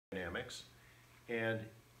Thermodynamics. And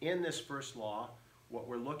in this first law, what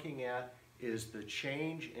we're looking at is the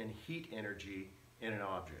change in heat energy in an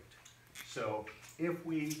object. So if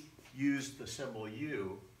we use the symbol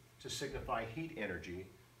U to signify heat energy,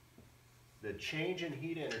 the change in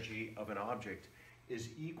heat energy of an object is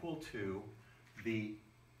equal to the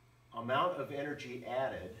amount of energy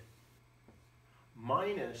added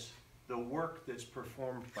minus the work that's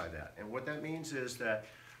performed by that. And what that means is that,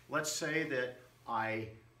 let's say that I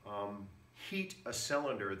heat a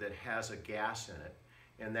cylinder that has a gas in it,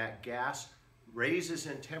 and that gas raises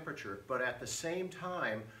in temperature, but at the same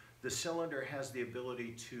time, the cylinder has the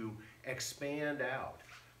ability to expand out.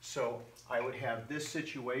 So I would have this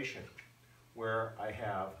situation where I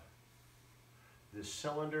have this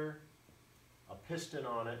cylinder, a piston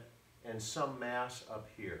on it, and some mass up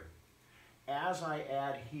here. As I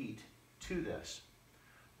add heat to this,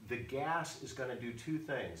 the gas is going to do two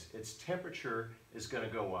things. Its temperature is going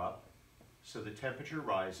to go up, so the temperature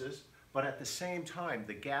rises, but at the same time,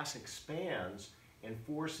 the gas expands and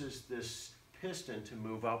forces this piston to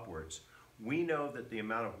move upwards. We know that the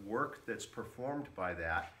amount of work that's performed by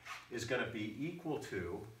that is going to be equal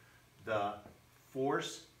to the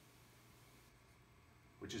force,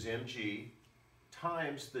 which is mg,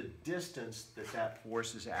 times the distance that that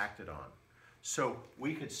force is acted on. So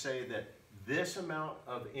we could say that this amount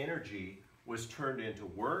of energy was turned into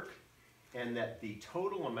work, and that the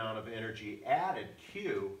total amount of energy added,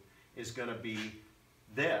 Q, is going to be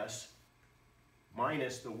this,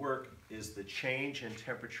 minus the work is the change in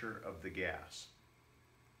temperature of the gas.